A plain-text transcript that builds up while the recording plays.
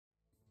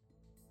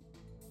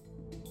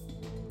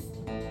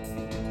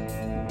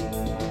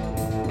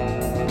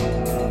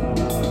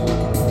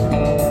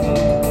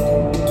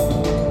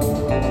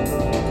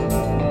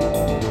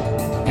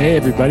Hey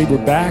everybody,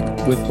 we're back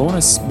with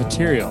bonus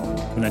material,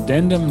 an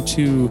addendum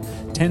to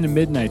 10 to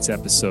Midnight's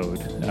episode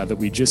that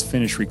we just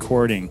finished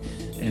recording.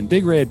 And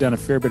Big Ray had done a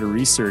fair bit of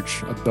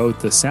research about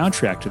the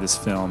soundtrack to this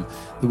film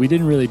that we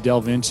didn't really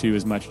delve into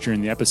as much during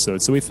the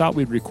episode. So we thought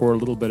we'd record a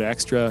little bit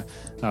extra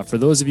for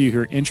those of you who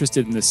are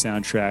interested in this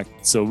soundtrack.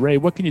 So Ray,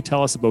 what can you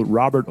tell us about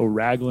Robert O.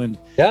 Ragland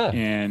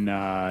and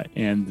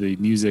the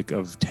music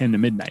of 10 to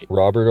Midnight?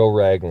 Robert O.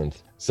 Ragland.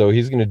 So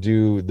he's going to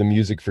do the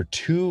music for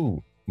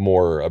two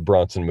more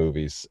Bronson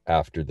movies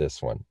after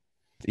this one.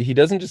 He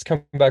doesn't just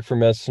come back for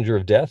Messenger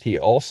of Death, he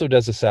also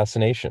does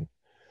Assassination.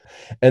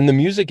 And the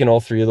music in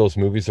all three of those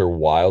movies are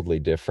wildly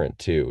different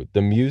too.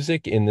 The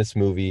music in this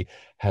movie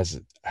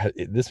has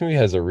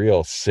a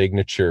real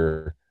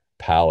signature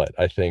palette,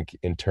 I think,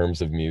 in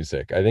terms of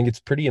music. I think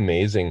it's pretty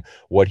amazing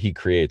what he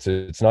creates.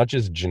 It's not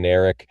just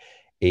generic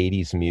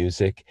 80s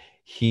music.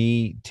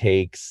 He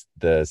takes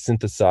the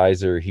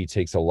synthesizer, he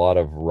takes a lot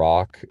of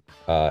rock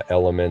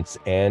elements,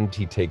 and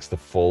he takes the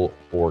full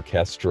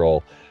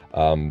orchestral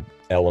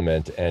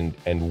element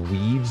and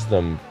weaves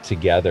them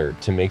together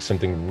to make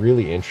something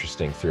really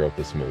interesting throughout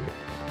this movie.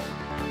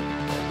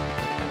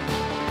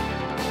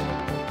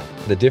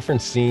 The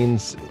different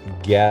scenes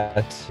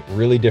get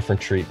really different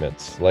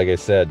treatments. Like I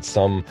said,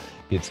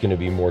 it's going to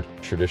be more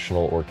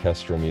traditional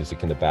orchestral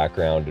music in the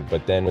background,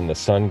 but then when the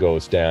sun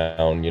goes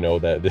down, you know,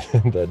 that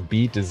the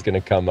beat is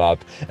going to come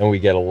up and we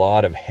get a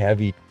lot of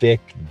heavy, thick,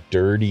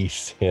 dirty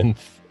synth.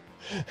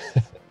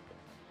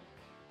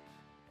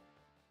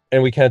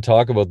 And we can't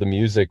talk about the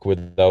music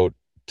without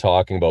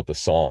talking about the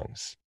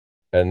songs.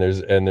 And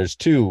there's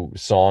two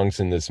songs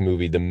in this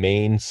movie. The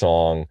main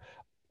song,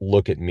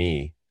 Look at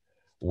Me,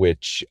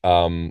 which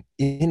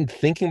in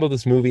thinking about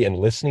this movie and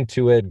listening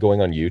to it,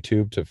 going on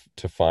YouTube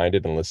to find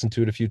it and listen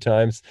to it a few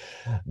times,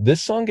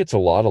 this song gets a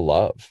lot of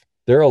love.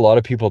 There are a lot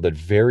of people that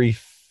very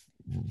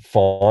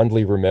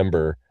fondly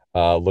remember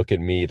Look at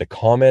Me. The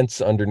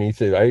comments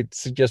underneath it, I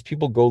suggest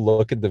people go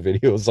look at the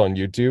videos on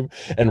YouTube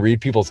and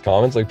read people's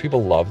comments. Like,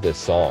 people love this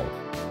song.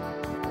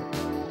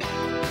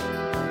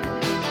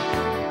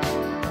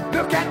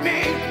 Look at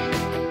me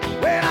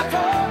when I'm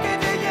talking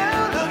to you.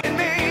 Look at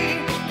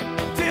me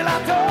till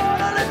I'm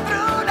totally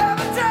through.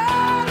 Never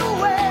turn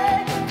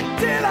away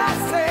till I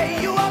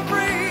say you are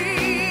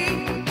free.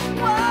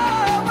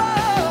 Whoa,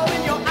 whoa,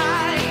 in your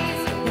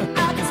eyes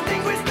I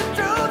distinguish the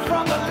truth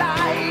from the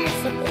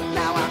lies.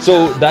 Now I'm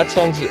So that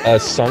song's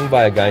sung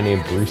by a guy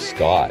named Bruce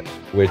Scott,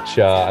 which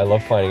I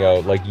love finding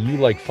out. Like, you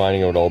like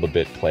finding out all the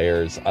bit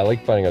players. I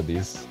like finding out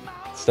these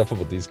stuff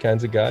about these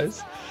kinds of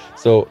guys.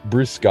 So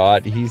Bruce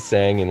Scott, he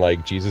sang in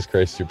like Jesus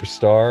Christ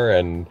Superstar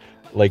and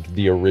like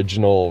the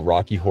original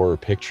Rocky Horror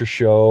Picture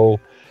Show.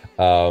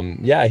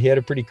 He had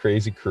a pretty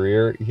crazy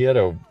career. He had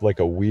a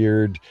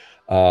weird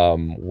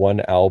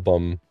one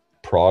album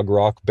prog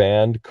rock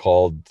band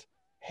called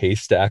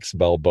Haystacks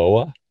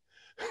Balboa,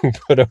 who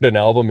put out an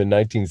album in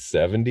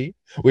 1970,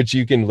 which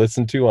you can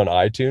listen to on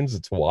iTunes.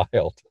 It's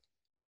wild.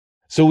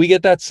 So we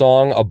get that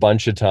song a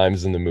bunch of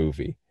times in the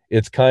movie.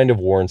 It's kind of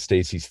Warren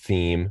Stacy's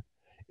theme.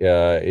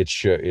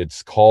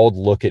 It's called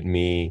Look at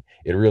Me.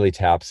 It really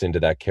taps into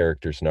that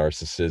character's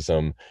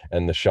narcissism,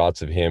 and the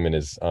shots of him in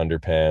his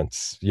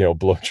underpants, you know,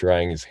 blow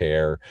drying his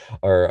hair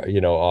are, you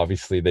know,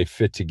 obviously they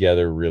fit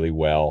together really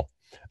well.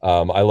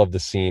 I love the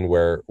scene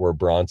where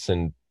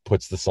Bronson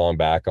puts the song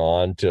back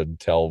on to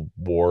tell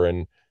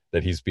Warren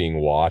that he's being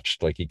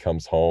watched. Like, he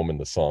comes home and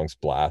the song's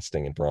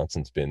blasting and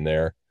Bronson's been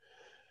there.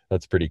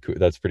 That's pretty cool.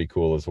 That's pretty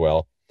cool as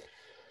well.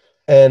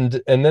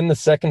 And then the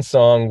second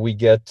song we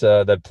get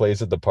that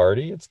plays at the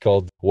party, it's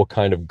called What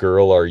Kind of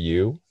Girl Are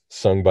You,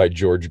 sung by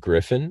George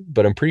Griffin.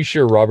 But I'm pretty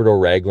sure Robert O.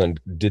 Ragland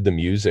did the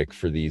music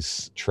for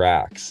these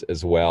tracks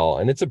as well.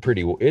 And it's a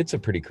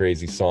pretty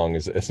crazy song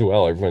as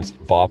well. Everyone's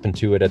bopping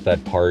to it at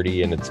that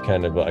party, and it's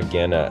kind of,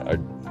 again, a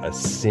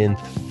synth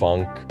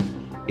funk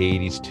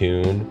 80s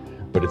tune,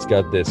 but it's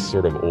got this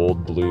sort of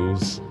old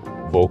blues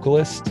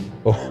vocalist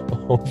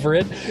over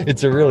it.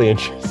 It's a really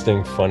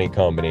interesting, funny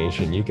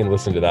combination. You can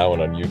listen to that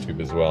one on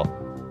YouTube as well.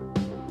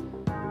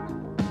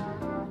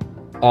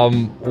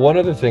 One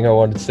other thing I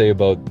wanted to say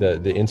about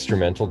the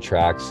instrumental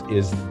tracks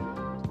is,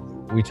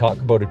 we talk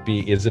about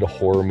is it a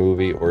horror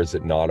movie or is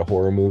it not a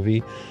horror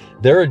movie?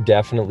 There are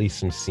definitely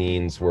some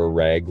scenes where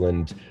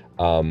Ragland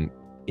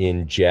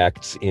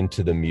injects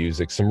into the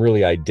music some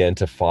really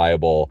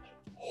identifiable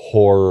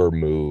horror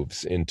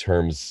moves in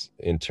terms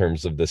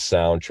of the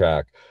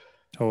soundtrack.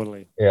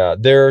 Totally. Yeah,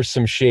 there are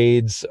some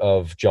shades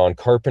of John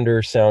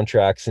Carpenter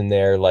soundtracks in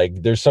there.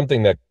 Like, there's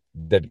something that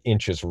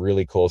inches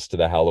really close to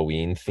the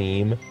Halloween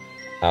theme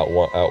at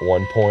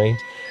one point,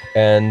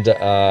 and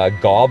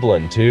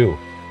Goblin too.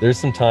 There's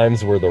some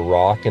times where the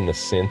rock and the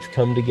synth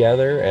come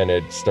together, and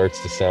it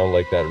starts to sound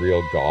like that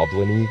real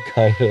goblin-y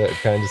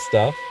kind of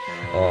stuff.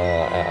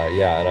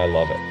 And I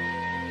love it.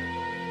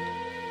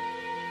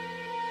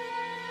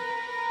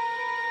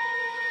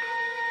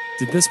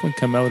 Did this one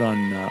come out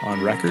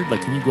on record?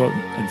 Like, can you go out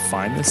and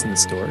find this in the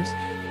stores?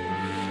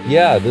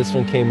 Yeah, this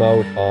one came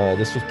out.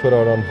 This was put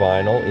out on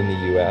vinyl in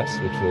the U.S.,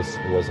 which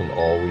wasn't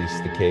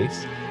always the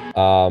case.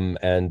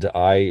 And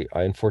I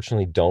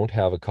unfortunately don't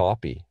have a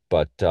copy,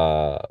 but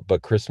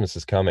Christmas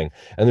is coming,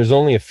 and there's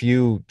only a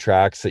few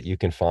tracks that you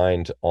can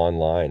find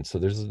online. So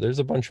there's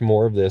a bunch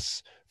more of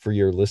this for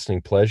your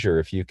listening pleasure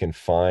if you can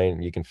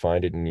find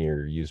it in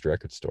your used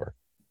record store.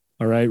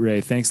 All right, Ray.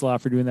 Thanks a lot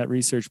for doing that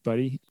research,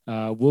 buddy.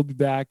 We'll be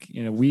back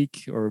in a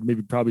week, or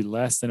maybe probably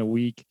less than a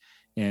week,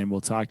 and we'll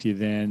talk to you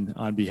then.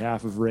 On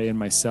behalf of Ray and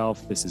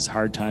myself, this is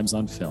Hard Times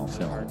on Film.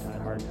 Film.